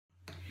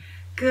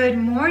Good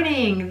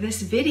morning.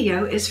 This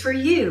video is for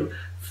you,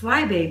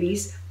 fly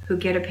babies who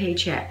get a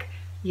paycheck.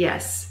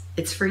 Yes,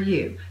 it's for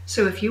you.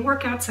 So if you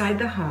work outside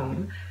the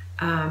home,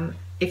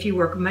 if you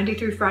work Monday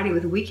through Friday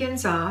with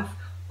weekends off,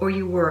 or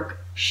you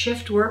work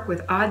shift work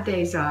with odd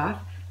days off,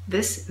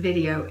 this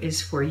video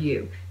is for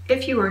you.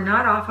 If you are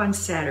not off on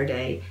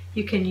Saturday,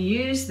 you can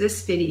use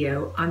this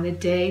video on the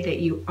day that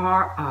you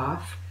are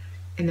off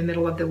in the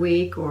middle of the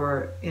week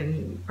or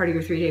in part of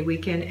your 3-day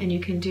weekend, and you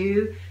can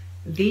do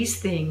these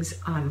things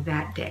on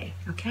that day,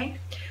 okay?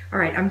 All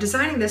right, I'm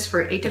designing this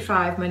for 8 to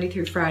 5, Monday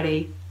through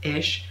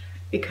Friday-ish,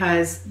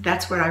 because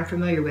that's what I'm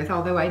familiar with,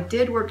 although I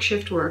did work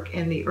shift work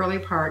in the early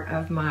part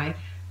of my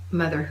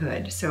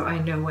motherhood, so I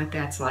know what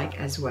that's like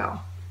as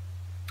well.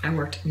 I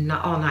worked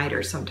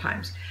all-nighters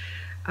sometimes.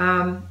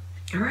 All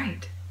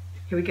right,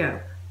 here we go.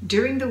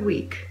 During the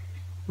week,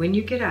 when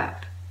you get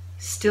up,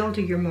 still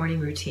do your morning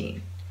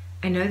routine.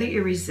 I know that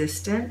you're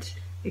resistant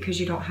because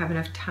you don't have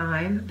enough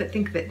time, but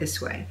think of it this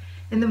way.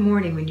 In the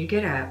morning when you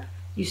get up,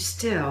 you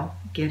still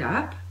get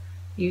up.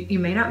 You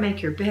may not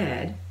make your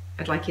bed.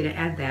 I'd like you to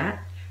add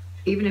that.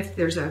 Even if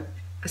there's a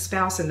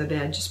spouse in the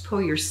bed, just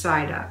pull your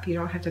side up. You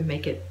don't have to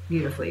make it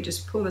beautifully.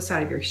 Just pull the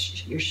side of your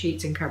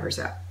sheets and covers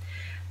up.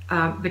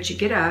 But you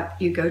get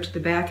up, you go to the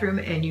bathroom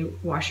and you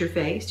wash your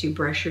face, you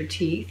brush your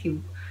teeth,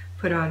 you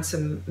put on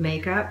some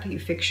makeup, you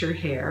fix your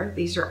hair.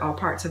 These are all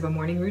parts of a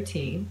morning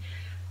routine.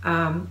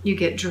 You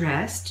get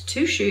dressed,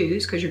 2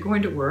 shoes because you're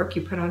going to work,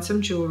 you put on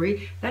some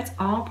jewelry. That's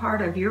all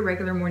part of your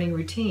regular morning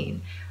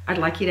routine. I'd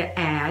like you to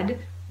add,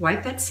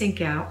 wipe that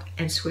sink out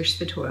and swish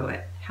the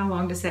toilet. How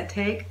long does that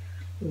take?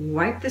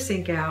 Wipe the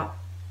sink out,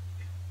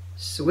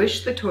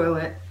 swish the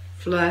toilet,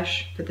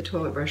 flush, put the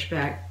toilet brush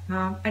back.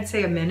 I'd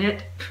say a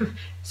minute,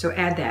 so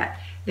add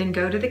that. Then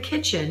go to the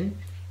kitchen,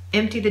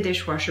 empty the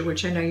dishwasher,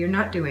 which I know you're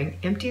not doing.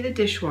 Empty the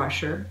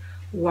dishwasher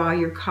while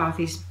your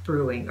coffee's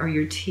brewing or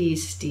your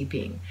tea's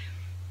steeping.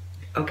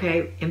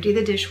 Okay, empty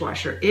the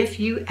dishwasher. If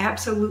you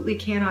absolutely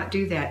cannot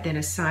do that, then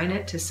assign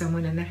it to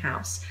someone in the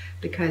house,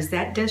 because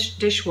that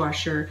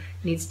dishwasher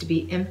needs to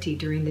be empty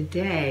during the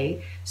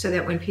day so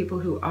that when people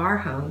who are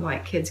home,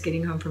 like kids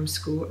getting home from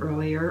school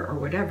earlier or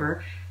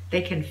whatever,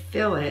 they can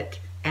fill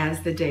it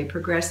as the day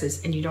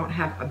progresses and you don't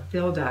have a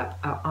buildup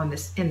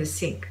in the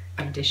sink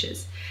of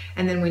dishes.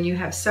 And then when you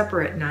have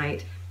supper at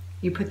night,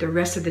 you put the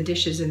rest of the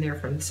dishes in there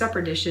from the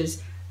supper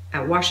dishes,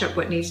 wash up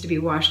what needs to be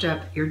washed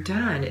up, you're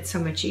done. It's so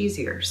much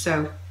easier.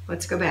 So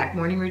let's go back,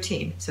 morning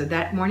routine. So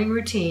that morning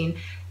routine,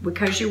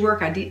 because you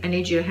work, I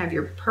need you to have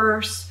your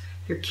purse,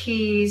 your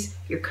keys,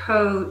 your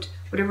coat,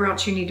 whatever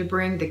else you need to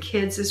bring. The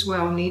kids as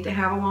well need to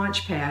have a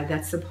launch pad.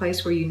 That's the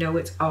place where you know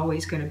it's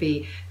always going to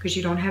be, because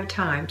you don't have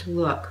time to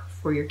look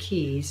for your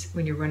keys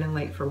when you're running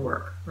late for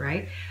work,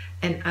 right?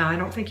 And I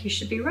don't think you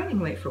should be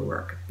running late for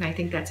work. And I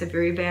think that's a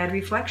very bad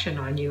reflection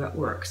on you at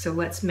work. So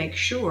let's make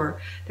sure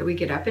that we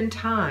get up in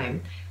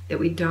time, that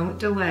we don't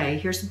delay.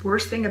 Here's the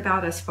worst thing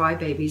about us fly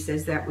babies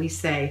is that we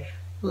say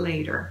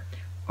later,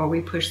 or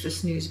we push the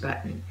snooze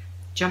button.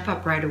 Jump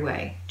up right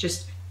away.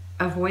 Just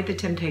avoid the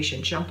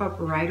temptation. Jump up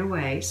right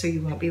away so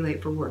you won't be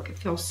late for work. It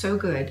feels so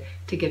good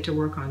to get to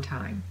work on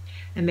time.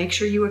 And make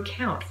sure you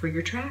account for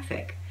your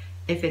traffic.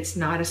 If it's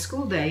not a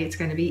school day, it's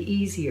going to be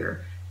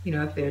easier. You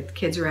know, if the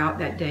kids are out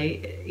that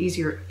day,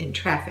 easier in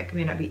traffic. It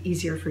may not be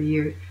easier for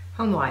you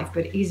home life,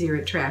 but easier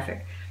in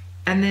traffic.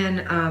 And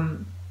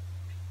then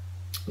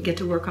get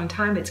to work on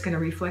time. It's going to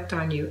reflect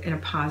on you in a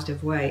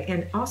positive way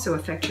and also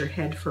affect your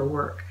head for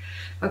work.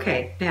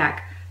 Okay,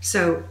 back.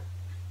 So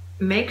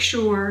make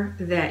sure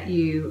that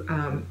you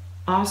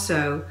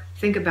also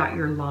think about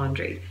your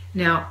laundry.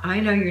 Now, I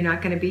know you're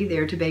not going to be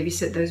there to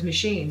babysit those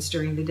machines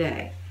during the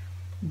day,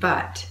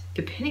 but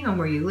depending on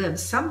where you live,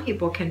 some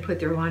people can put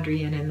their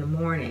laundry in the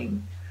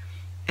morning,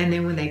 and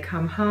then when they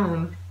come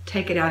home,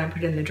 take it out and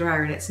put it in the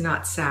dryer and it's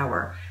not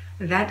sour.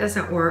 That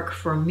doesn't work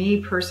for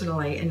me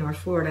personally in North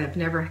Florida. I've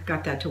never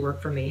got that to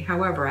work for me.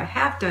 However, I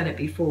have done it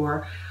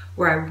before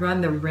where I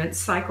run the rinse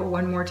cycle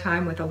one more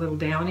time with a little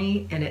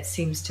Downy, and it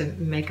seems to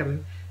make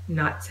them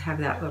not have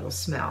that little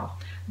smell.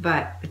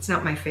 But it's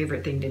not my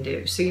favorite thing to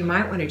do. So you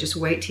might want to just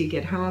wait till you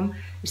get home.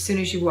 As soon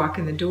as you walk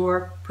in the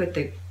door,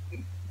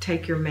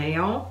 take your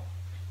mail,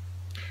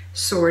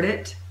 sort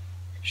it,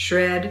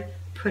 shred,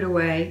 put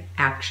away,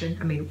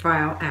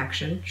 file,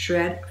 action,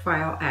 shred,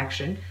 file,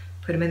 action.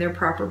 Put them in their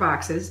proper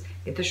boxes,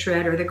 get the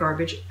shred or the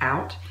garbage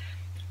out,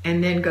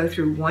 and then go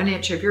through 1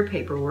 inch of your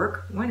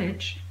paperwork, 1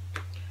 inch,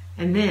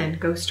 and then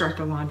go start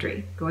the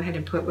laundry. Go ahead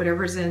and put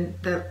whatever's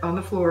on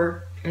the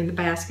floor, in the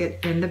basket,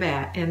 in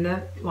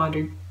the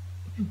laundry,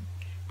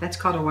 that's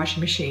called a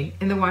washing machine,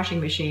 in the washing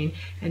machine,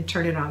 and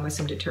turn it on with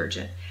some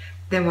detergent.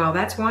 Then while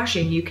that's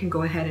washing, you can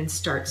go ahead and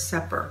start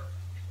supper.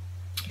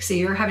 So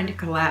you're having to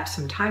collapse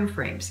some time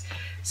frames.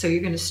 So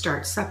you're going to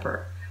start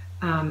supper.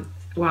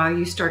 While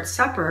you start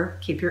supper,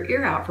 keep your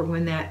ear out for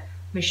when that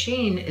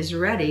machine is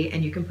ready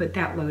and you can put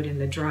that load in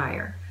the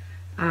dryer.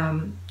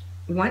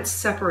 Once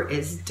supper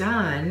is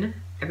done,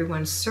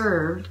 everyone's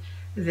served,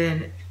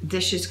 then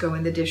dishes go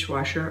in the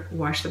dishwasher.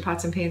 Wash the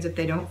pots and pans if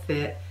they don't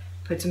fit.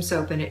 put some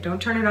soap in it.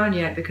 Don't turn it on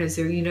yet because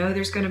there, you know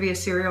there's going to be a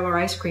cereal or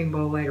ice cream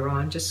bowl later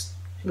on. Just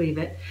leave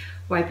it.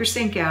 Wipe your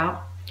sink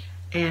out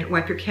and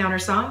wipe your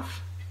counters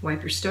off.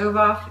 Wipe your stove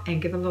off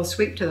and give a little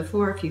sweep to the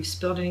floor if you've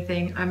spilled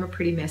anything. I'm a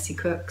pretty messy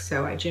cook,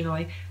 so I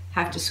generally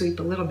have to sweep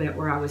a little bit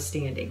where I was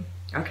standing.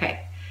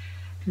 Okay,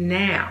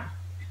 now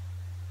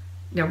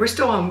we're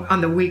still on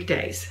the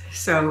weekdays.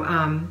 So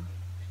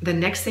the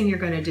next thing you're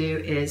going to do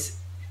is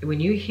when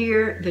you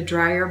hear the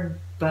dryer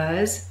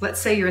buzz,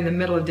 let's say you're in the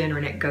middle of dinner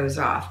and it goes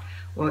off.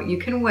 Well, you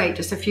can wait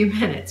just a few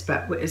minutes,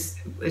 but as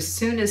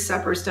soon as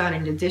supper's done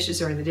and the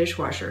dishes are in the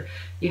dishwasher,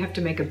 you have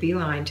to make a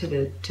beeline to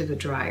the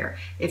dryer.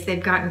 If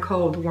they've gotten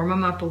cold, warm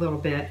them up a little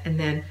bit and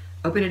then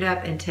open it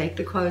up and take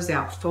the clothes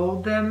out.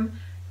 Fold them,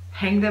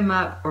 hang them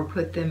up, or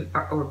put them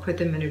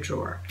in a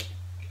drawer.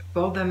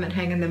 Fold them and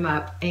hang them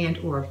up, do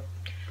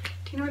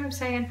you know what I'm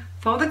saying?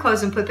 Fold the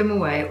clothes and put them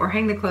away, or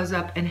hang the clothes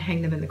up and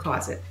hang them in the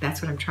closet.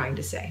 That's what I'm trying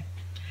to say.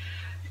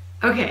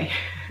 Okay.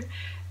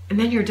 And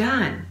then you're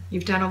done.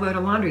 You've done a load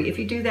of laundry. If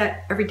you do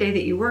that every day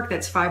that you work,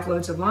 that's 5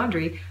 loads of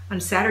laundry.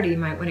 On Saturday, you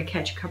might want to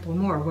catch a couple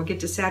more. We'll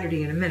get to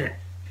Saturday in a minute.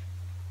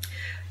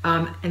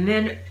 And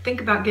then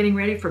think about getting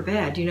ready for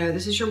bed. You know,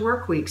 this is your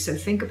work week, so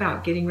think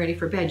about getting ready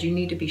for bed. You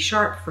need to be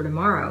sharp for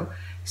tomorrow,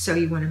 so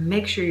you want to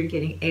make sure you're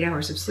getting 8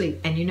 hours of sleep.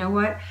 And you know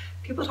what?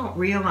 People don't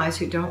realize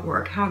who don't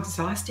work how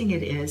exhausting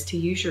it is to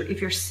use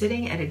if you're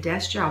sitting at a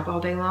desk job all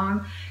day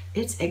long,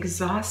 it's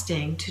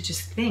exhausting to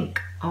just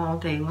think all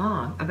day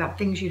long about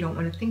things you don't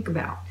want to think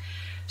about.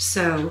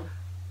 So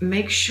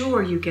make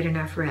sure you get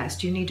enough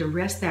rest. You need to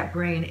rest that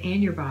brain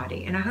and your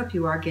body. And I hope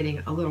you are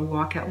getting a little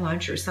walk at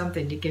lunch or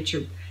something to get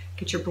your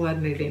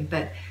blood moving.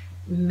 But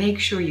make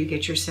sure you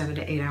get your 7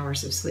 to 8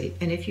 hours of sleep.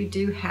 And if you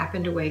do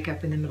happen to wake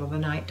up in the middle of the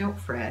night, don't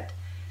fret.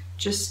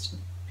 Just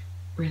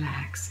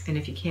relax. And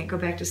if you can't go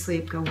back to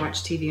sleep, go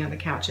watch TV on the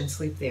couch and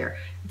sleep there.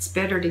 It's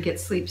better to get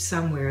sleep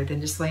somewhere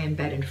than just lay in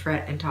bed and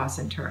fret and toss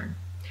and turn.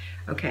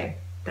 Okay,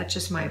 that's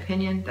just my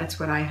opinion. That's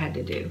what I had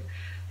to do.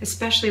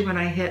 Especially when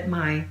I hit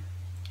my,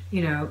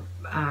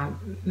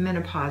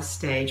 menopause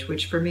stage,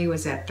 which for me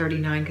was at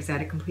 39 because I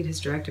had a complete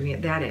hysterectomy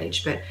at that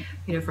age. But,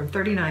 from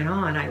 39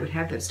 on, I would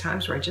have those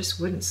times where I just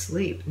wouldn't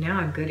sleep. Now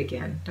I'm good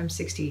again. I'm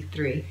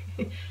 63.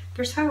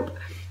 There's hope.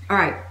 All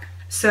right,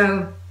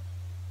 so,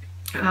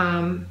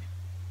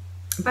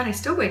 but I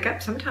still wake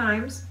up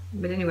sometimes.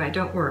 But anyway, I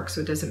don't work,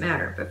 so it doesn't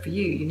matter. But for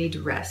you, you need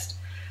to rest.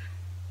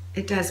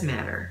 It does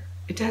matter.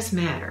 It does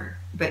matter.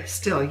 But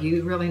still,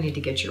 you really need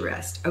to get your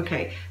rest.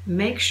 Okay,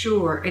 make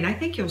sure, and I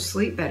think you'll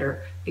sleep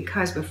better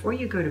because before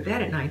you go to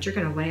bed at night, you're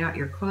going to lay out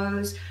your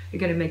clothes. You're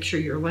going to make sure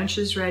your lunch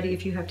is ready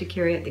if you have to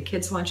carry it. The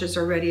kids' lunches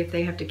are ready if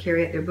they have to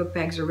carry it. Their book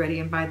bags are ready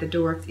and by the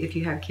door if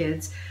you have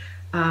kids.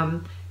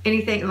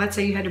 Anything, let's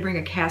say you had to bring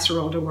a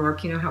casserole to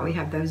work, you know how we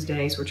have those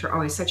days, which are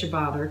always such a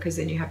bother because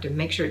then you have to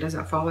make sure it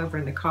doesn't fall over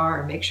in the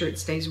car or make sure it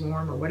stays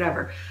warm or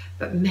whatever.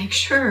 But make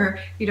sure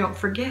you don't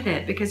forget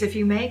it, because if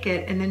you make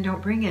it and then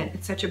don't bring it,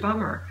 it's such a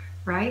bummer,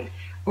 right?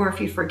 Or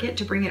if you forget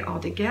to bring it all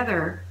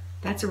together,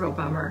 that's a real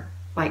bummer.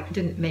 Like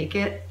didn't make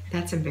it,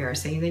 that's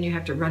embarrassing. And then you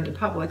have to run to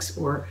Publix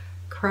or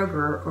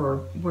Kroger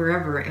or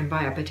wherever and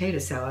buy a potato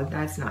salad.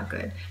 That's not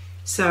good.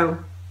 So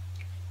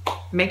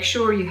make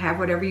sure you have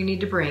whatever you need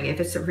to bring. If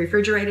it's a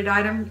refrigerated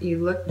item,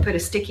 you put a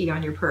sticky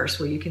on your purse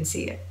where you can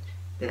see it,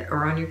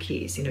 or on your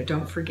keys.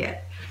 Don't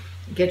forget.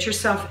 Get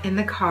yourself in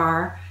the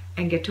car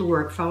and get to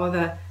work. Follow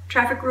the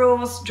traffic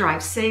rules,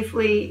 drive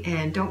safely,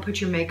 and don't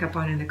put your makeup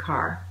on in the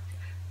car.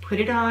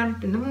 Put it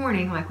on in the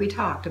morning like we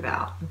talked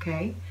about,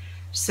 okay?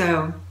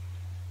 So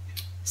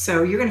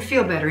you're going to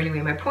feel better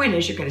anyway. My point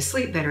is you're going to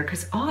sleep better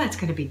because all that's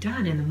going to be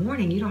done in the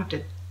morning. You don't have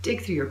to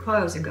dig through your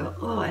clothes and go,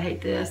 oh, I hate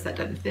this, that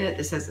doesn't fit,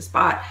 this has a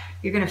spot.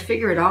 You're going to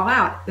figure it all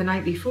out the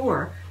night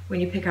before when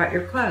you pick out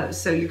your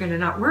clothes. So you're going to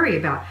not worry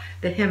about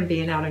the hem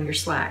being out on your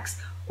slacks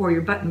or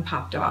your button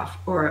popped off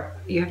or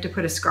you have to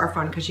put a scarf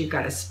on because you've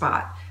got a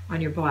spot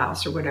on your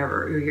blouse or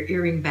whatever, or your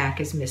earring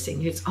back is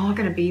missing. It's all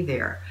going to be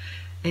there.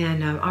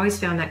 And I always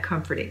found that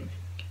comforting.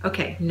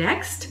 Okay,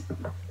 next.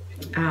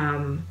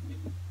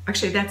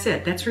 Actually, that's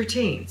it. That's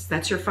routines.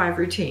 That's your 5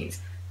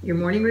 routines. Your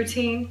morning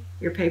routine,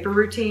 your paper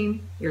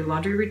routine, your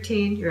laundry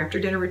routine, your after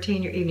dinner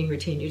routine, your evening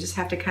routine. You just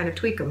have to kind of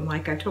tweak them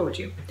like I told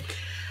you.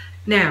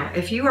 Now,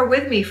 if you are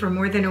with me for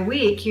more than a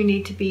week, you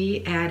need to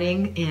be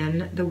adding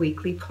in the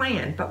weekly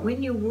plan. But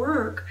when you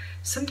work,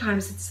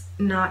 sometimes it's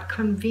not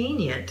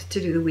convenient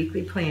to do the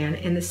weekly plan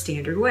in the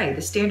standard way.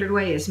 The standard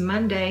way is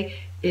Monday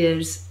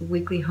is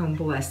weekly home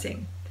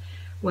blessing.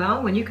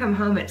 Well, when you come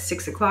home at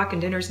 6 o'clock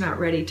and dinner's not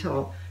ready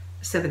till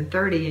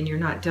 7:30 and you're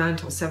not done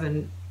till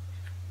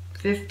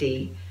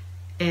 7:50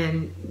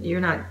 and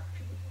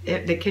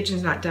the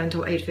kitchen's not done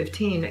till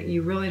 8:15,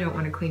 you really don't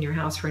want to clean your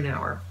house for an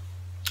hour.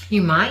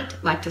 You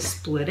might like to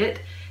split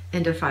it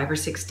into 5 or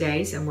 6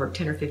 days and work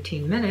 10 or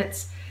 15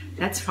 minutes.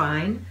 That's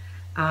fine.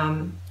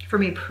 For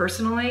me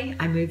personally,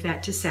 I moved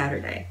that to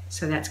Saturday.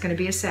 So that's going to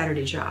be a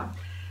Saturday job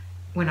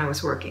when I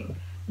was working.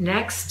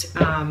 Next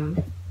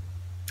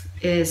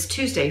is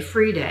Tuesday,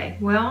 free day.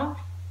 Well,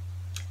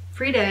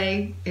 free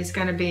day is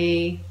going to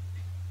be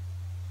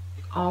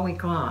all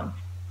week long.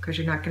 because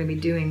you're not going to be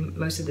doing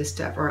most of this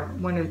stuff, or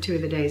one or two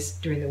of the days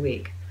during the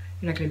week.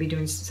 You're not going to be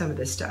doing some of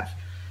this stuff.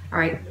 All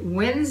right,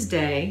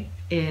 Wednesday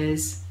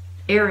is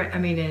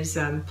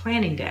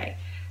planning day.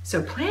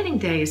 So planning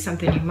day is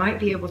something you might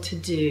be able to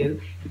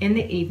do in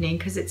the evening,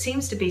 because it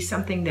seems to be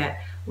something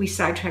that we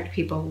sidetracked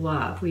people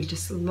love. We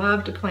just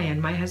love to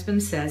plan. My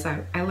husband says,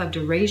 I love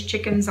to raise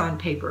chickens on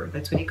paper.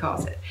 That's what he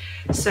calls it.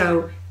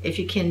 So if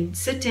you can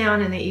sit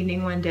down in the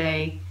evening one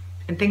day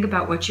and think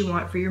about what you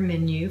want for your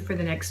menu for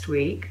the next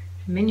week.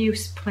 Menu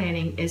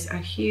planning is a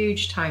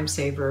huge time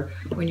saver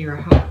when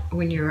you're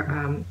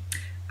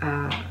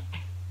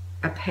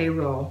a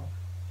payroll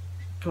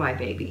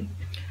flybaby.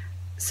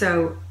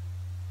 So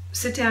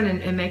sit down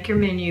and make your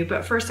menu,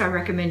 but first I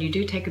recommend you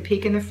do take a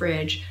peek in the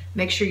fridge.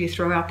 Make sure you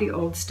throw out the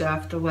old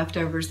stuff, the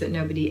leftovers that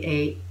nobody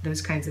ate,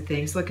 those kinds of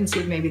things. Look and see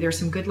if maybe there's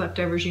some good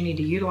leftovers you need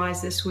to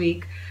utilize this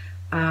week.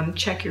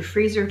 Check your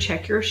freezer,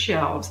 check your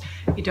shelves.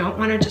 You don't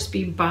want to just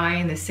be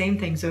buying the same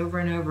things over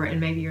and over, and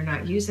maybe you're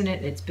not using it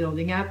and it's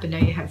building up, and now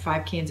you have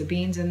 5 cans of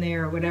beans in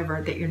there or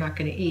whatever that you're not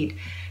going to eat.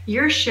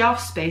 Your shelf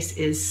space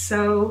is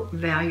so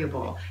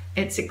valuable.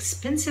 It's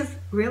expensive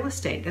real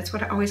estate. That's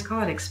what I always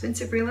call it,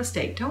 expensive real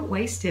estate. Don't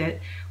waste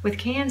it with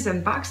cans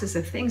and boxes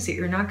of things that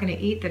you're not going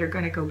to eat, that are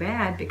going to go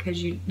bad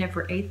because you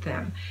never ate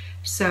them.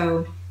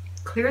 So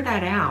clear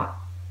that out.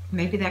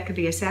 Maybe that could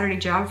be a Saturday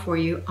job for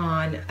you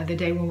on the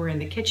day when we're in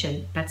the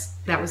kitchen.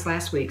 That was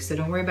last week, so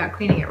don't worry about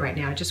cleaning it right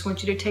now. I just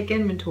want you to take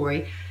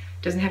inventory.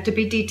 Doesn't have to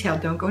be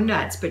detailed, don't go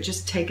nuts, but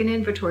just take an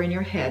inventory in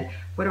your head.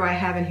 What do I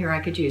have in here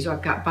I could use? Oh,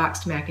 I've got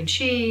boxed mac and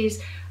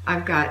cheese,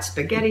 I've got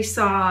spaghetti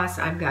sauce,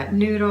 I've got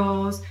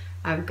noodles,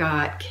 I've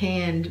got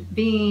canned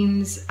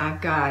beans,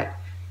 I've got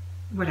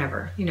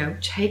whatever. You know,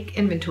 take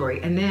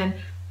inventory and then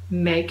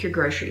make your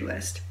grocery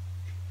list.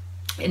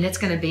 And it's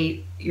going to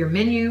be your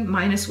menu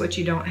minus what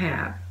you don't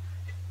have.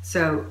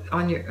 So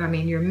on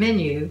your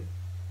menu,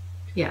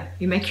 yeah,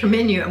 you make your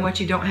menu and what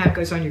you don't have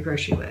goes on your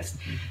grocery list.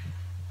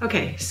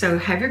 Okay, so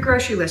have your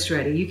grocery list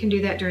ready. You can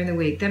do that during the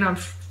week. Then on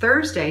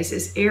Thursdays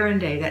is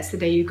errand day. That's the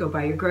day you go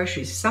buy your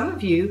groceries. Some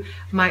of you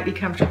might be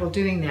comfortable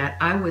doing that.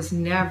 I was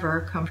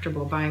never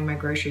comfortable buying my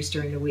groceries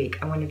during the week.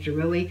 I wanted to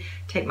really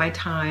take my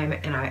time,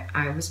 and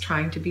I was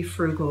trying to be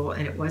frugal,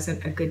 and it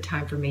wasn't a good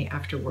time for me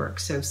after work.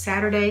 So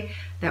Saturday,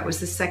 that was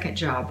the second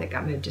job that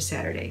got moved to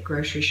Saturday,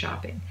 grocery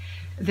shopping.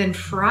 Then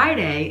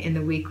Friday in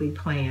the weekly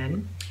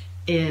plan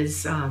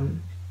is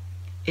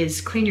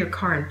clean your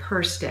car and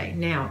purse day.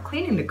 Now,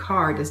 cleaning the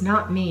car does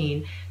not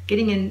mean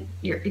getting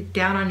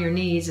down on your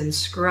knees and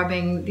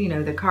scrubbing,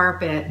 the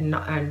carpet and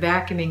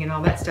vacuuming and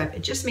all that stuff.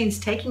 It just means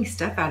taking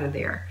stuff out of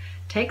there.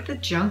 Take the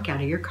junk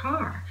out of your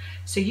car.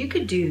 So you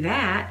could do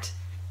that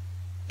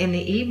in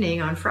the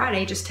evening on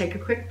Friday. Just take a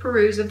quick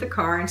peruse of the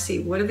car and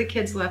see, what have the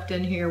kids left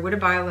in here? What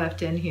have I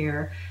left in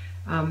here?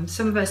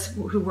 Some of us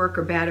who work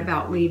are bad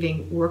about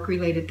leaving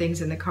work-related things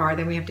in the car.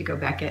 Then we have to go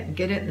back out and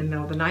get it in the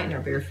middle of the night in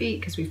our bare feet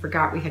because we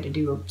forgot we had to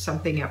do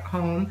something at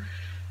home.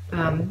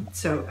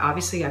 So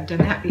obviously I've done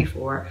that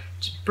before.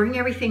 Just bring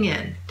everything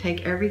in.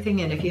 Take everything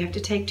in. If you have to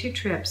take 2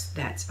 trips,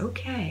 that's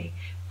okay.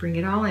 Bring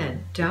it all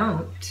in.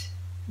 Don't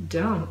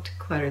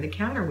clutter the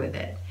counter with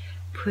it.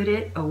 Put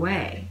it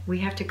away. We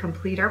have to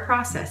complete our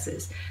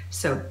processes.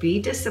 So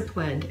be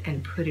disciplined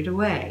and put it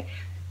away.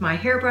 My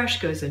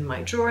hairbrush goes in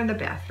my drawer in the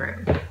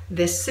bathroom.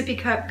 This sippy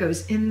cup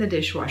goes in the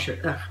dishwasher.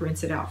 Ugh,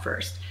 rinse it out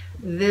first.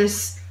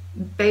 This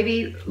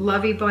baby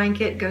lovey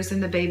blanket goes in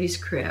the baby's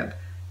crib.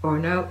 Or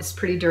no, it's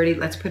pretty dirty,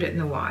 let's put it in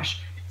the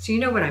wash. So you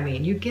know what I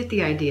mean. You get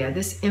the idea.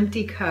 This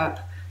empty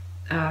cup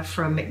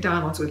from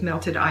McDonald's with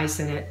melted ice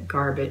in it,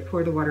 garbage,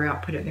 pour the water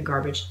out, put it in the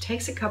garbage. It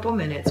takes a couple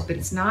minutes, but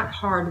it's not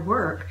hard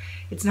work.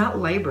 It's not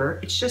labor.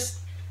 It's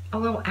just a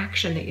little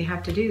action that you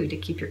have to do to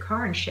keep your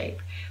car in shape.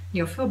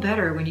 You'll feel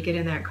better when you get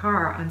in that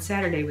car on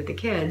Saturday with the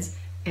kids,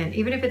 and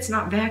even if it's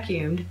not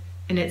vacuumed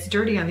and it's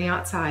dirty on the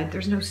outside,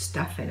 there's no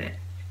stuff in it.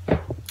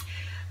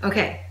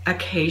 Okay,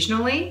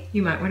 occasionally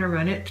you might want to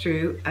run it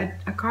through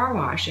a car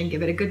wash and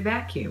give it a good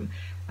vacuum.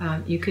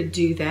 You could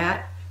do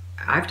that.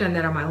 I've done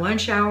that on my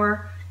lunch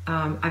hour.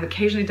 I've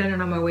occasionally done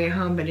it on my way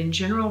home, but in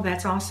general,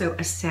 that's also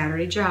a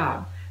Saturday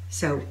job.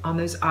 So on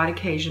those odd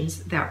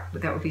occasions, that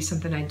would be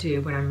something I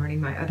do when I'm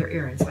running my other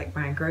errands, like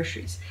buying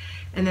groceries.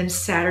 And then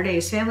Saturday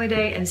is family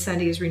day, and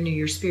Sunday is renew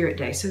your spirit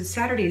day. So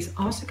Saturday is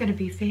also going to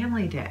be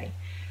family day.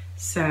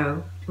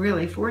 So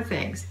really 4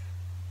 things: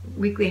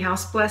 weekly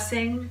house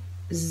blessing,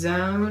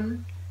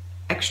 zone,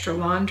 extra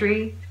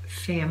laundry,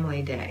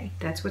 family day.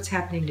 That's what's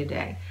happening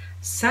today.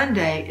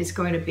 Sunday is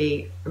going to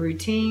be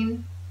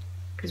routine,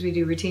 because we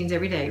do routines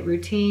every day,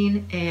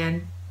 routine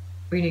and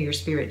renew your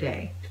spirit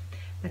day.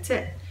 That's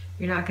it.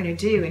 You're not going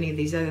to do any of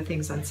these other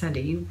things on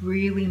Sunday. You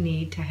really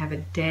need to have a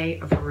day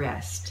of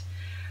rest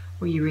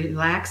where you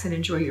relax and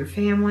enjoy your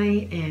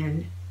family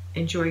and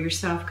enjoy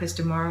yourself, because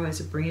tomorrow is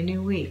a brand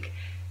new week.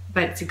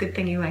 But it's a good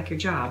thing you like your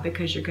job,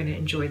 because you're going to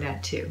enjoy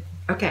that too.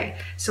 Okay,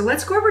 so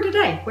let's go over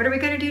today. What are we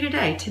going to do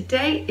today?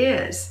 Today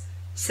is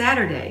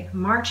Saturday,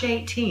 March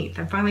 18th.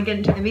 I'm finally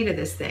getting to the meat of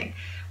this thing.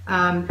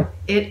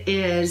 It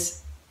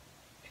is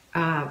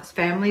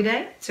family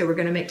day, so we're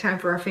going to make time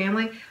for our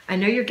family. I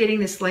know you're getting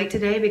this late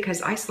today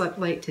because I slept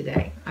late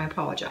today. I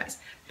apologize.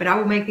 But I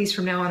will make these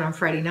from now on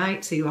Friday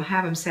night, so you will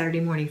have them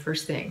Saturday morning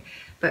first thing.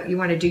 But you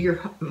want to do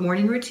your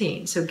morning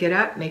routine. So get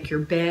up, make your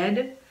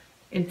bed.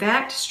 In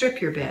fact,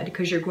 strip your bed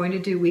because you're going to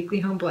do weekly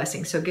home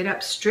blessing. So get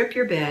up, strip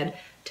your bed,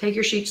 take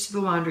your sheets to the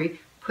laundry,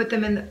 put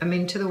them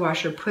in to the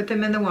washer, put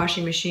them in the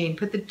washing machine,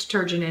 put the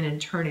detergent in and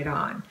turn it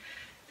on.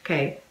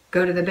 Okay,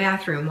 go to the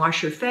bathroom,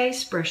 wash your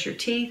face, brush your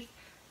teeth,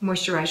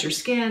 moisturize your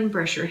skin,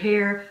 brush your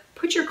hair,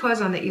 put your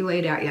clothes on that you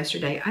laid out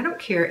yesterday. I don't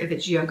care if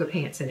it's yoga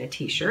pants and a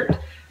t-shirt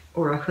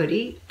or a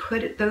hoodie,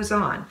 put those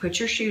on. Put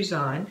your shoes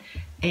on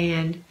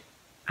and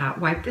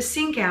wipe the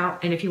sink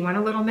out. And if you want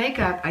a little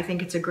makeup, I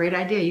think it's a great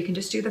idea. You can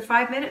just do the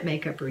 5-minute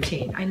makeup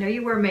routine. I know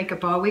you wear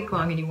makeup all week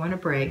long and you want a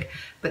break,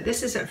 but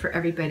this isn't for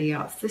everybody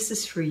else. This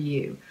is for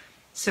you.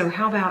 So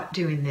how about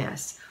doing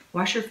this?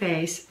 Wash your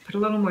face, put a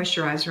little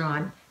moisturizer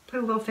on, put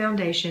a little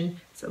foundation,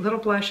 a little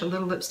blush, a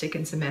little lipstick,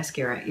 and some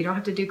mascara. You don't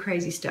have to do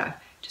crazy stuff.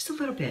 Just a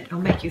little bit.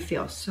 It'll make you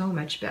feel so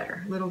much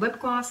better. Little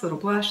lip gloss, little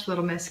blush,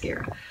 little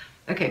mascara.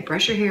 Okay,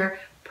 brush your hair,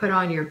 put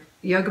on your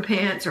yoga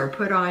pants or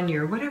put on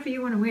your whatever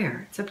you want to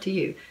wear. It's up to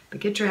you.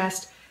 But get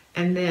dressed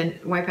and then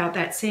wipe out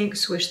that sink,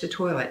 swish the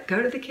toilet.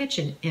 Go to the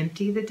kitchen,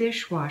 empty the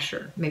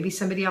dishwasher. Maybe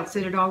somebody else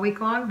did it all week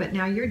long, but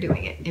now you're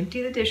doing it.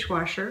 Empty the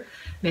dishwasher,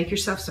 make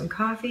yourself some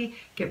coffee,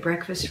 get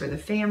breakfast for the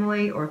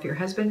family, or if your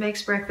husband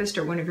makes breakfast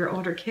or one of your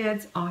older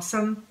kids,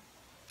 awesome.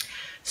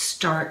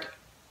 Start,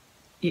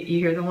 you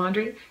hear the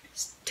laundry?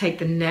 Take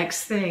the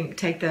next thing,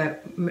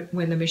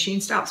 when the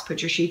machine stops,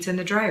 put your sheets in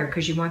the dryer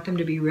because you want them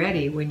to be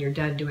ready when you're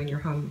done doing your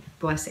home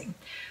blessing.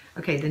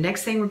 Okay, the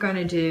next thing we're going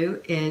to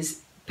do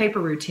is paper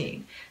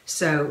routine.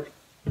 So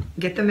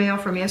get the mail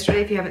from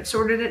yesterday. If you haven't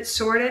sorted it,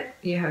 sort it.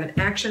 You have an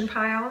action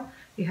pile.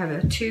 You have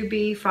a to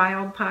be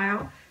filed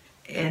pile.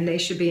 And they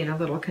should be in a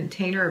little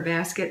container or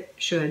basket.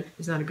 Should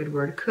is not a good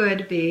word.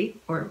 Could be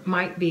or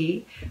might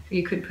be.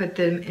 You could put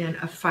them in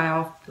a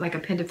file, like a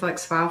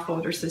Pentaflex file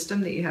folder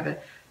system that you have an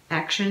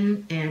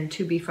action and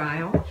to be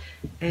file.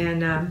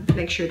 And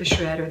make sure the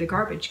shred or the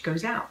garbage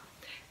goes out.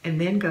 And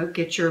then go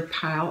get your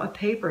pile of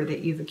paper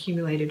that you've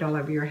accumulated all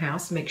over your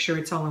house. Make sure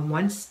it's all in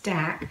one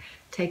stack.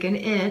 Take an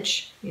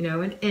inch,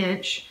 an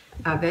inch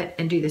of it,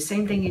 and do the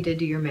same thing you did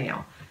to your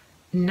mail.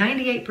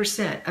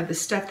 98% of the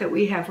stuff that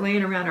we have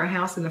laying around our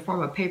house in the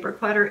form of paper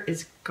clutter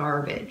is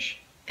garbage.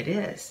 It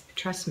is,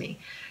 trust me.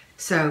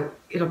 So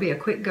it'll be a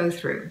quick go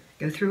through.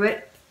 Go through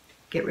it,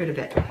 get rid of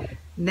it.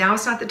 Now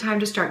it's not the time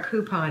to start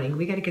couponing.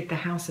 We got to get the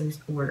house in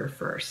order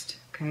first,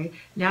 okay?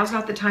 Now's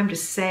not the time to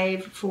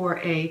save for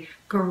a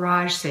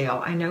garage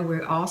sale. I know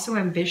we're all so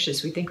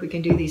ambitious. We think we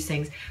can do these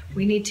things.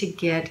 We need to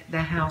get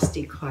the house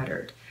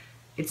decluttered.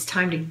 It's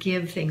time to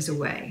give things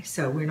away.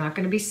 So we're not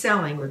going to be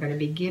selling, we're going to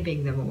be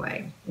giving them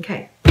away.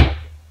 Okay.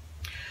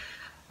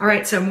 All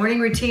right, so morning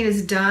routine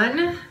is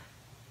done.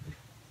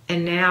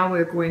 And now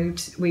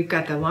we've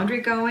got the laundry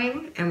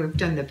going and we've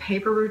done the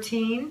paper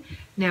routine.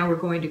 Now we're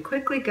going to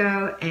quickly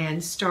go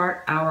and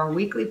start our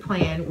weekly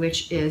plan,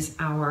 which is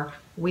our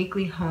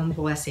weekly home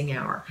blessing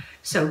hour.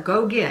 So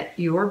go get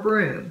your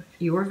broom,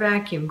 your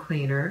vacuum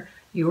cleaner,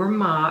 your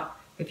mop,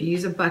 if you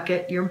use a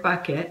bucket, your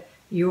bucket,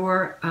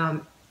 your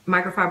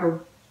microfiber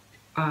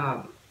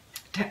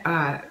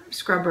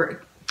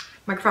scrubber,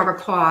 microfiber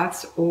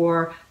cloths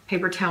or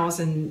paper towels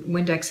and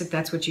Windex if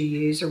that's what you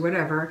use or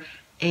whatever,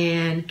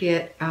 and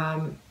get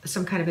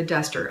some kind of a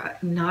duster.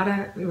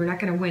 We're not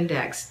going to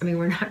Windex. I mean,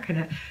 we're not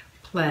going to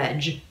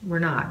pledge. We're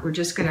not. We're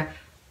just going to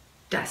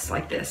dust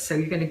like this. So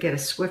you're going to get a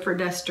Swiffer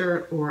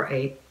duster or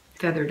a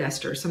feather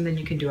duster, something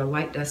you can do a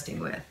light dusting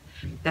with.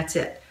 That's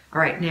it. All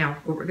right, now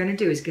what we're going to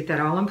do is get that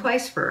all in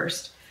place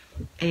first.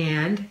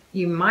 And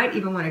you might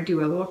even want to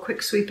do a little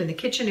quick sweep in the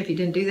kitchen if you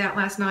didn't do that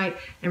last night,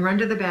 and run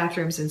to the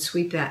bathrooms and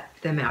sweep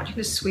them out. You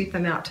just sweep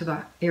them out to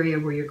the area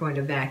where you're going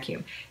to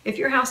vacuum. If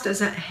your house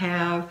doesn't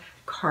have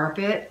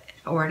carpet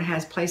or it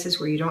has places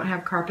where you don't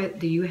have carpet,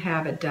 do you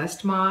have a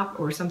dust mop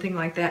or something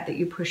like that that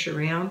you push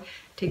around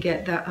to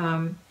get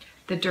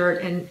the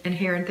dirt and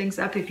hair and things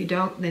up? If you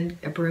don't, then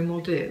a broom will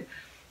do.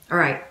 All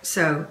right,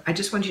 so I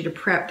just want you to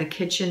prep the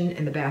kitchen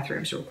and the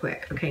bathrooms real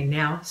quick. Okay,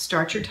 now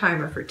start your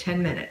timer for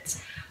 10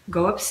 minutes.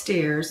 Go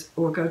upstairs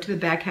or go to the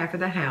back half of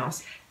the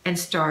house and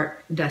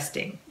start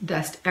dusting.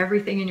 Dust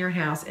everything in your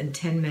house in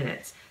 10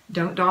 minutes.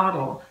 Don't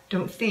dawdle,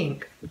 don't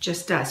think,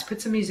 just dust.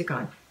 Put some music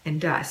on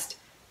and dust.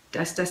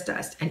 Dust, dust,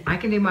 dust. And I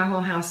can do my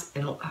whole house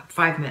in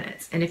 5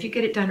 minutes. And if you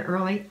get it done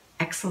early,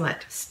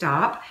 excellent.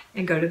 Stop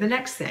and go to the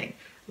next thing.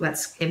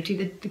 Let's empty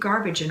the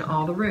garbage in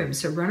all the rooms.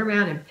 So run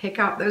around and pick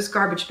out those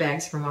garbage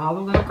bags from all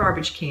the little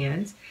garbage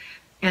cans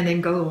and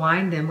then go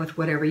line them with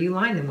whatever you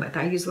line them with.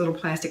 I use little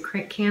plastic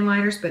can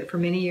liners, but for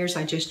many years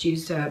I just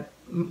used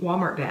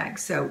Walmart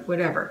bags. So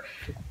whatever,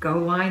 go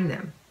line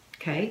them.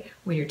 Okay,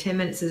 when your 10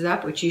 minutes is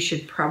up, which you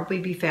should probably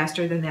be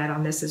faster than that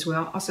on this as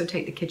well. Also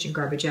take the kitchen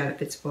garbage out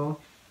if it's full.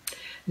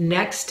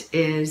 Next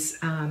is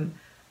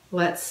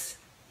let's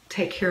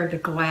take care of the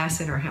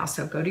glass in our house.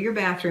 So go to your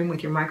bathroom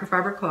with your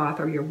microfiber cloth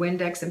or your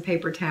Windex and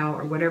paper towel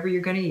or whatever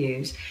you're going to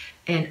use,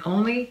 and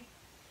only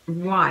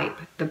wipe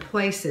the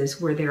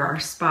places where there are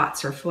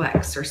spots or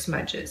flecks or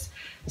smudges.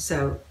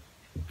 So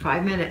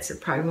 5 minutes,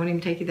 it probably won't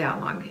even take you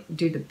that long.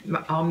 Do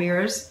all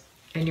mirrors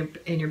in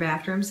your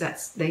bathrooms.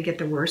 They get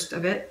the worst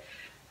of it.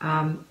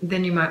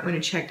 Then you might want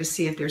to check to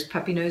see if there's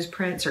puppy nose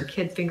prints or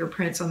kid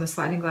fingerprints on the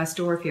sliding glass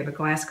door. If you have a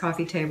glass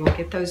coffee table,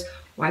 get those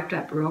wiped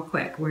up real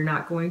quick. We're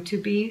not going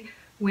to be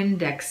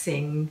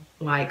Windexing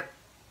like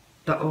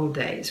the old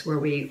days where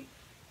we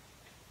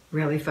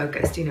really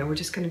focused. We're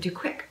just going to do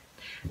quick.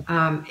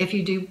 If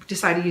you do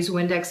decide to use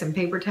Windex and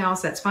paper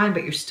towels, that's fine,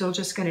 but you're still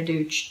just going to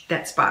do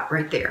that spot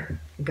right there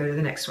and go to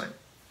the next one.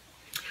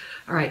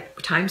 All right,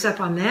 time's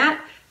up on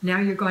that. Now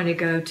you're going to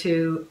go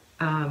to,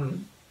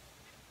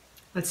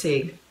 let's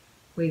see,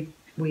 we've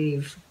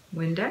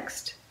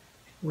Windexed,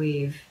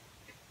 we've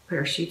put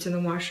our sheets in the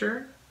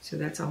washer, so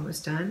that's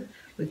almost done.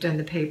 We've done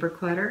the paper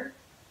clutter.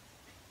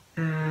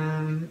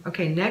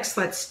 Okay, next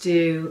let's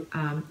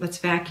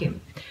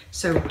vacuum.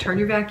 So turn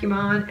your vacuum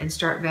on and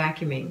start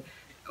vacuuming.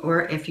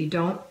 Or if you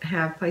don't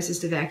have places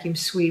to vacuum,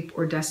 sweep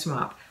or dust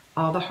mop.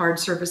 All the hard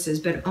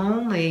surfaces, but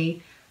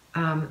only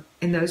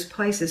in those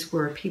places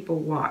where people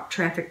walk,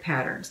 traffic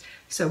patterns.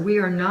 So we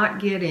are not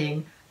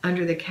getting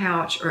under the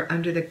couch or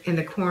in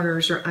the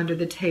corners or under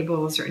the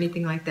tables or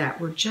anything like that.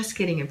 We're just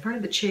getting in front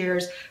of the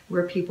chairs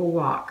where people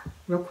walk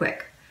real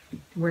quick.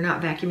 We're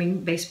not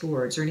vacuuming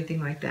baseboards or anything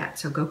like that.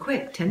 So go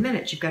quick, 10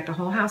 minutes. You've got the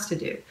whole house to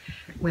do.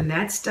 When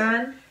that's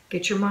done,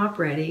 get your mop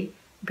ready.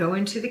 Go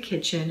into the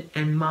kitchen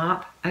and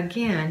mop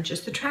again,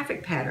 just the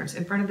traffic patterns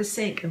in front of the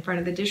sink, in front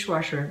of the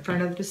dishwasher, in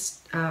front of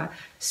the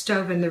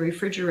stove and the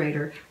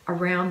refrigerator,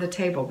 around the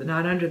table, but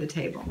not under the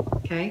table,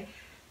 okay?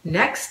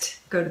 Next,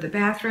 go to the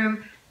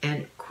bathroom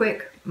and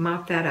quick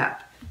mop that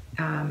up.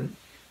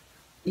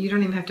 You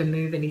don't even have to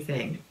move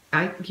anything.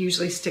 I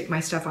usually stick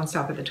my stuff on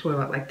top of the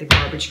toilet, like the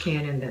garbage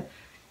can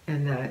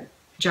and the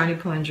Johnny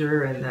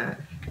Plunger and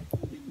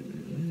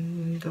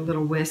the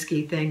little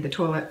whiskey thing, the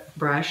toilet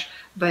brush,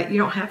 but you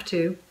don't have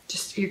to.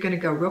 Just, you're gonna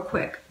go real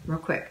quick.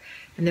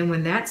 And then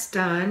when that's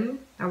done,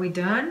 are we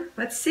done?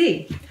 Let's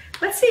see.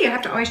 I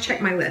have to always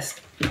check my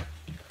list.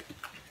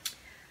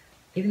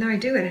 Even though I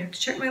do it, I have to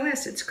check my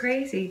list. It's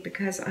crazy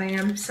because I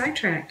am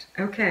sidetracked.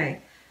 Okay,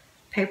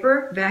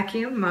 paper,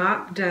 vacuum,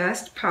 mop,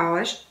 dust,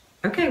 polish.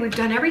 Okay, we've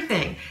done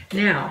everything.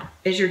 Now,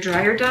 is your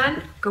dryer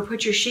done? Go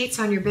put your sheets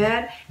on your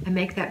bed and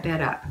make that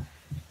bed up.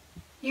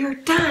 You're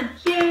done,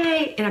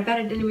 yay! And I bet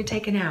it didn't even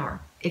take an hour.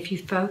 If you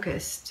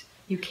focused,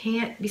 you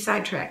can't be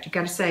sidetracked. You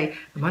gotta say,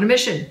 I'm on a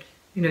mission.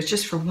 It's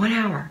just for 1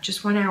 hour,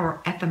 just 1 hour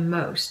at the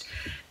most.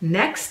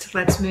 Next,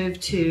 let's move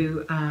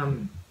to,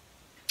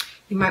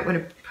 you might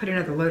wanna put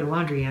another load of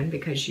laundry in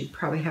because you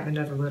probably have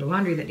another load of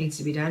laundry that needs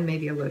to be done.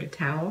 Maybe a load of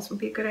towels would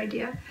be a good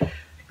idea.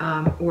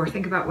 Or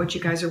think about what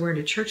you guys are wearing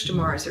to church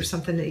tomorrow. Is there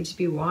something that needs to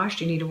be washed?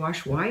 Do you need to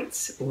wash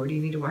whites or do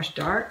you need to wash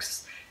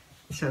darks?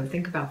 So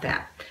think about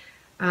that.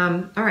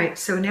 All right,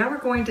 so now we're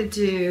going to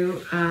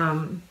do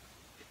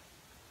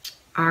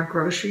our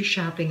grocery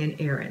shopping and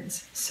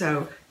errands.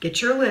 So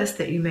get your list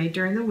that you made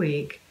during the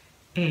week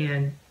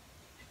and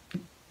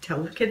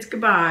tell the kids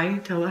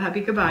goodbye, tell the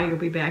hubby goodbye, you'll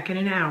be back in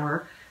an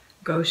hour.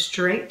 Go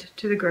straight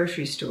to the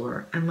grocery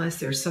store unless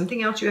there's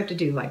something else you have to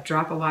do, like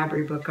drop a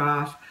library book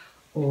off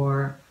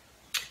or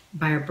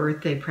buy a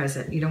birthday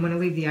present. You don't want to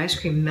leave the ice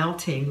cream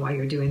melting while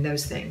you're doing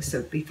those things.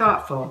 So be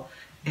thoughtful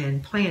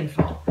and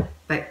planful.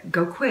 But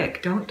go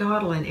quick. Don't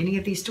dawdle in any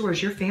of these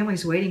stores. Your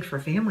family's waiting for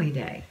family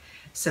day.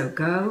 So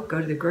go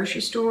to the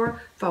grocery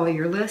store, follow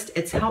your list.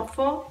 It's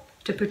helpful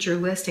to put your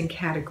list in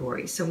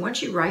categories. So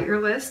once you write your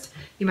list,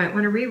 you might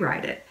want to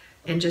rewrite it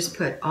and just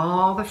put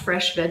all the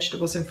fresh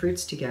vegetables and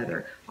fruits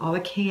together, all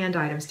the canned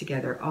items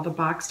together, all the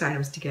boxed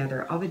items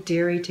together, all the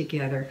dairy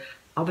together,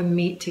 all the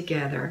meat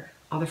together,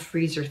 all the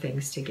freezer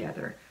things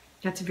together.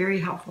 That's very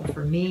helpful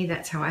for me.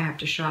 That's how I have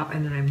to shop,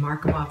 and then I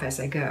mark them off as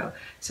I go.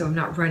 So I'm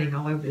not running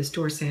all over the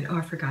store saying, oh,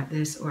 I forgot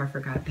this or I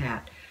forgot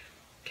that.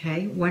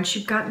 Okay, once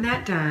you've gotten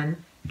that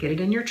done, get it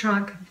in your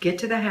trunk, get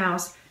to the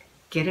house,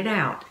 get it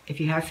out. If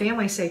you have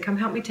family, say, come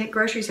help me take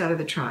groceries out of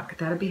the trunk.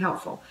 That'll be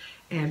helpful.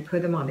 And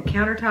put them on the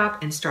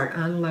countertop and start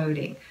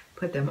unloading.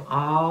 Put them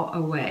all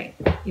away.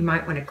 You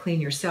might want to clean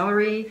your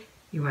celery.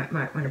 You might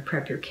want to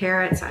prep your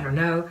carrots. I don't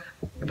know.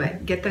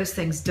 But get those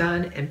things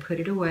done and put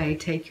it away.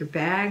 Take your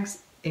bags.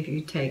 If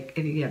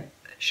you have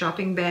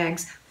shopping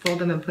bags, fold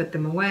them and put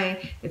them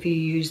away. If you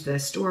use the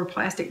store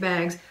plastic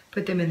bags,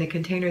 put them in the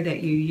container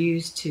that you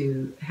use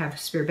to have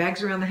spare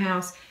bags around the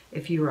house.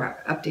 If you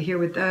are up to here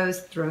with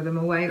those, throw them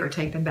away or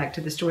take them back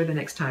to the store the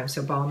next time.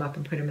 So ball them up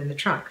and put them in the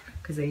trunk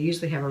because they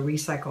usually have a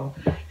recycle.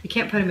 You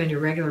can't put them in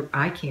your regular,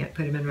 I can't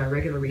put them in my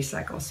regular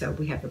recycle. So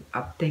we have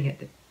a thing at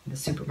the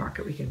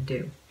supermarket we can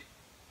do.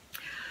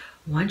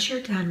 Once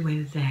you're done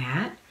with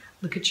that,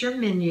 look at your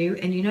menu,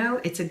 and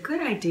it's a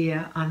good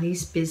idea on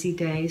these busy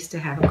days to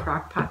have a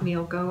crock pot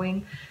meal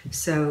going.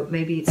 So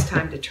maybe it's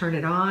time to turn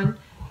it on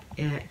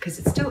because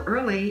it's still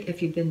early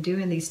if you've been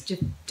doing these,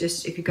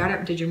 just if you got up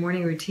and did your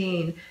morning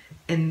routine.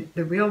 In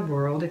the real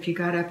world, if you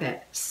got up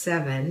at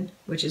 7,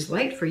 which is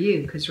late for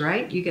you, because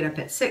right, you get up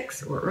at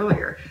 6 or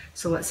earlier.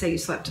 So let's say you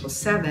slept till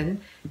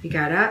 7, you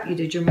got up, you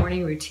did your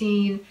morning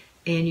routine,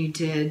 and you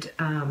did,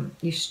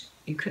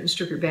 you couldn't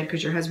strip your bed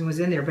because your husband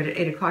was in there, but at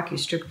 8 o'clock you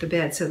stripped the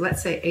bed. So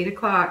let's say 8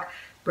 o'clock,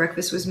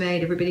 breakfast was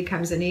made, everybody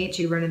comes and eats,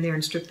 you run in there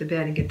and strip the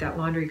bed and get that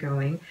laundry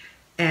going.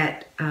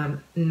 At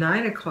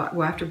 9 o'clock,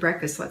 well, after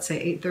breakfast, let's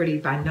say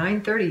 8:30, by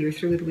 9:30 you're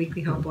through with the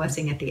weekly home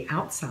blessing at the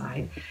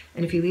outside.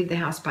 And if you leave the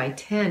house by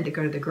 10 to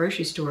go to the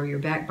grocery store, you're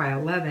back by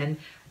 11.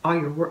 All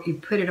your work, you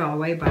put it all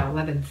away by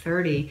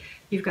 11:30.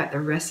 You've got the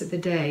rest of the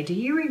day. Do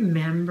you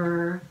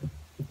remember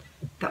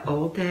the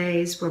old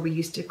days where we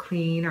used to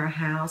clean our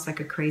house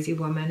like a crazy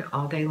woman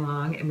all day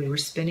long, and we were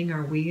spinning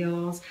our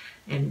wheels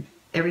and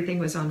everything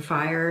was on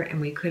fire and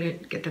we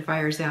couldn't get the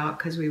fires out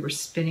because we were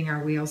spinning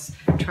our wheels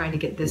trying to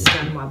get this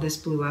done while this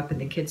blew up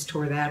and the kids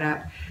tore that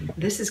up?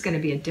 This is going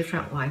to be a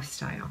different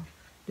lifestyle.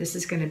 This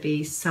is going to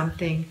be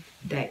something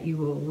that you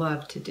will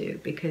love to do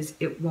because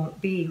it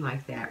won't be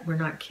like that. We're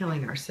not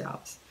killing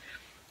ourselves.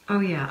 Oh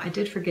yeah, I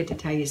did forget to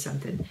tell you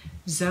something.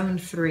 Zone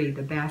 3,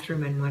 the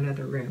bathroom and one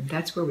other room.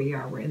 That's where we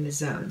are. We're in the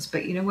zones.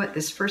 But you know what?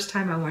 This first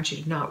time I want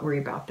you to not worry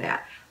about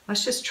that.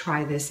 Let's just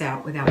try this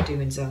out without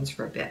doing zones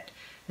for a bit.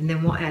 And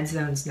then we'll add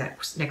zones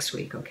next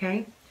week,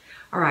 okay?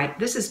 All right,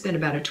 this has been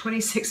about a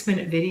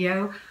 26-minute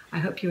video. I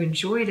hope you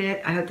enjoyed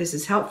it. I hope this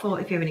is helpful.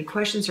 If you have any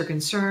questions or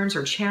concerns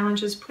or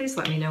challenges, please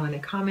let me know in the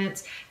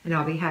comments, and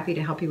I'll be happy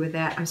to help you with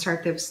that. I'm sorry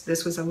if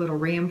this was a little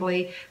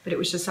rambly, but it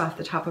was just off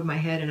the top of my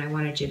head, and I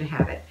wanted you to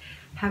have it.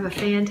 Have a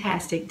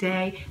fantastic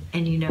day,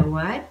 and you know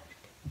what?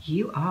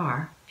 You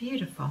are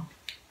beautiful.